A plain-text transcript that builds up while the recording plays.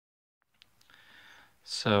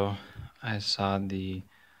So I saw the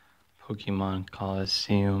Pokemon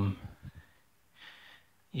Colloseum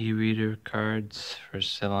e-reader cards for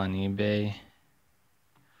sale on eBay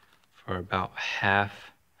for about half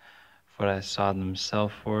of what I saw them sell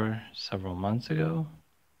for several months ago,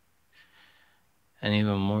 and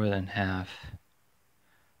even more than half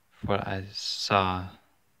of what I saw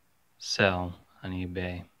sell on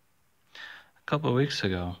eBay a couple of weeks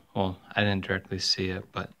ago. Well, I didn't directly see it,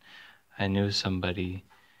 but I knew somebody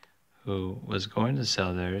who was going to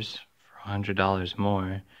sell theirs for $100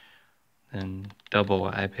 more than double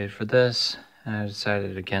what I paid for this, and I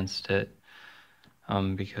decided against it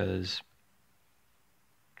because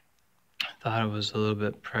I thought it was a little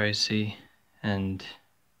bit pricey, and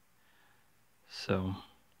so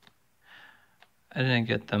I didn't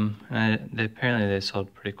get them. And apparently they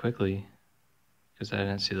sold pretty quickly because I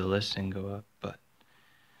didn't see the listing go up. But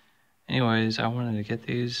anyways, I wanted to get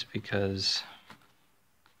these because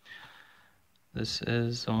this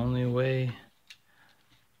is the only way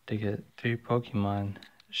to get 3 Pokemon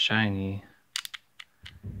shiny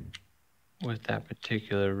with that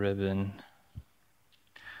particular ribbon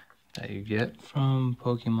that you get from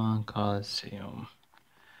Pokemon Colosseum.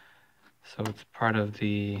 So it's part of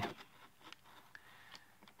the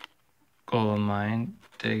goal of mine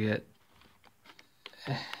to get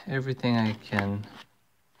everything I can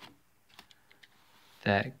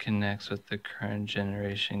that connects with the current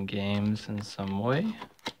generation games in some way,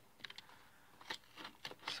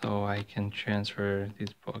 so I can transfer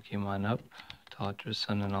these Pokemon up to Ultra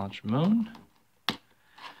Sun and Ultra Moon.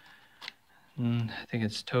 And I think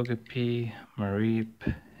it's Togepi,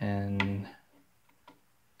 Mareep, and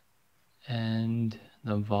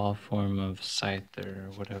the evolved form of Scyther,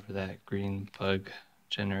 or whatever that green bug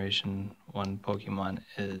generation 1 Pokemon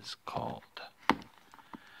is called.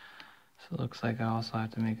 So it looks like I also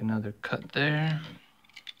have to make another cut there.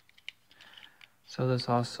 So this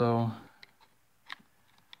also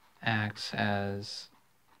acts as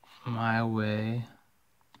my way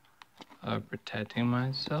of protecting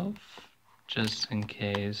myself, just in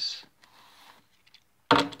case.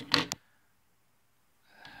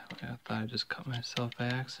 I thought I just cut myself by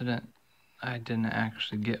accident. I didn't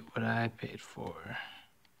actually get what I paid for.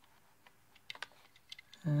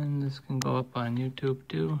 And this can go up on YouTube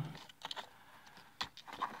too.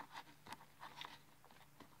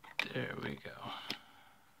 There we go.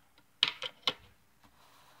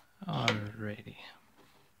 Alrighty.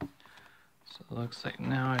 So it looks like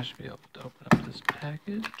now I should be able to open up this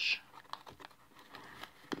package.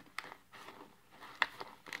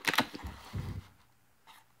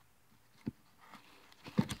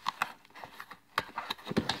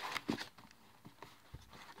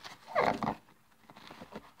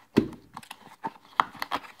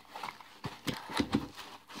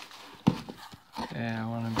 Okay, I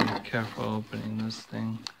want to be careful opening this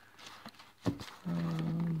thing.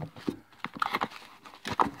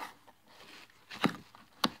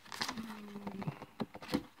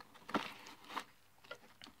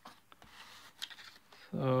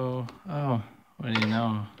 So, oh, what do you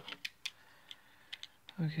know?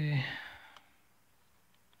 Okay.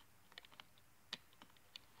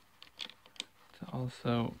 To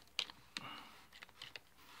also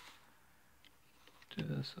do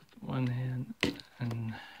this with one hand,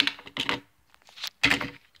 and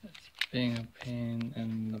it's being a pain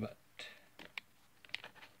in the butt.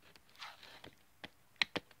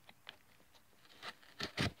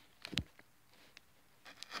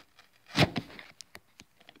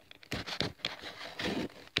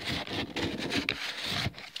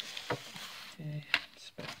 Okay,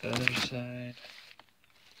 let's back the other side.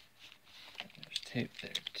 There's tape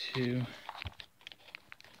there too.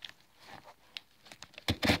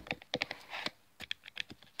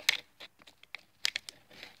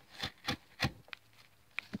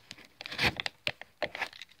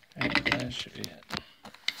 Alright, that should be it.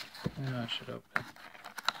 Now it should open.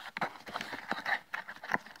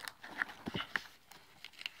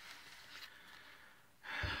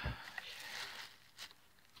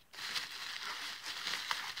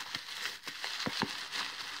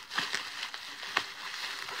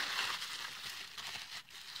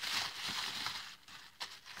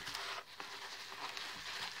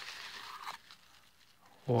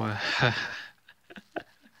 Wow.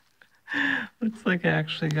 Looks like I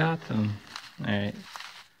actually got them. Alright.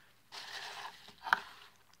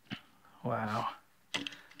 Wow.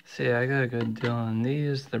 See, I got a good deal on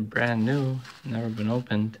these. They're brand new, never been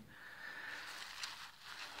opened.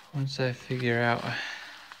 Once I figure out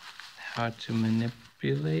how to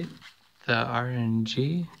manipulate the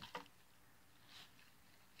RNG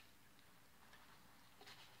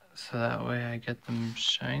so that way I get them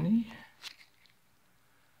shiny.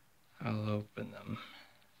 I'll open them.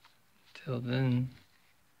 Till then,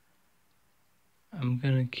 I'm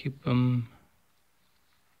gonna keep them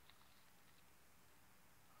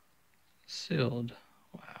sealed.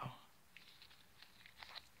 Wow.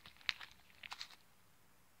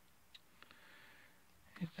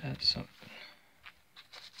 That's something.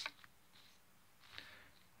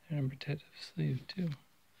 And a protective sleeve too.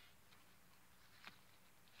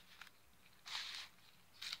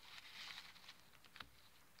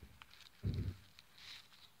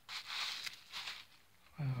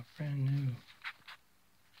 Wow, brand new.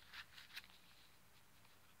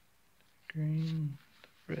 Green,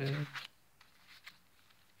 red.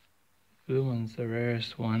 Blue one's the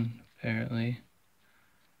rarest one, apparently.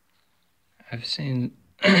 I've seen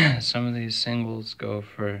some of these singles go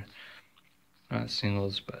for, not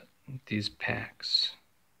singles, but these packs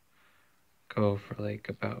go for like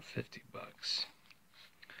about 50 bucks.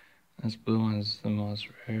 This blue one's the most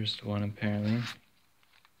rarest one, apparently.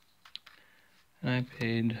 And I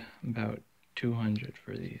paid about 200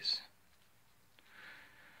 for these.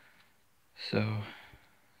 So,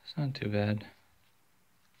 it's not too bad.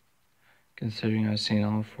 Considering I've seen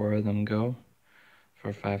all 4 of them go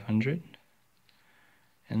for 500.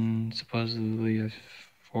 And supposedly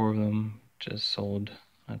 4 of them just sold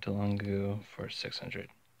not too long ago for 600.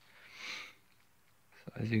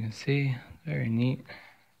 So as you can see, very neat.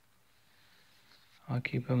 I'll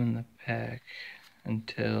keep them in the pack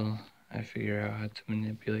until I figure out how to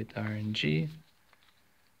manipulate the RNG.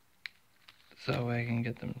 So that way I can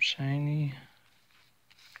get them shiny.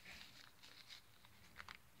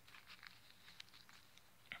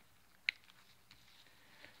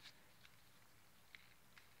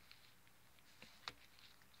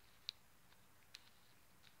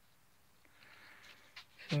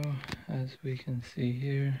 So as we can see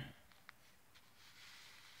here,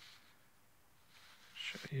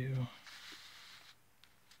 show you.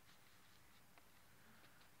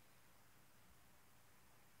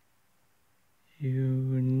 You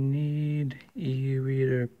need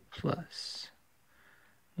e-reader plus,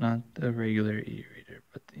 not the regular e-reader,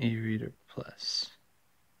 but the e-reader plus.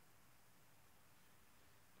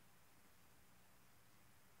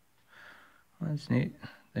 Well, that's neat.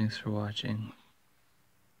 Thanks for watching.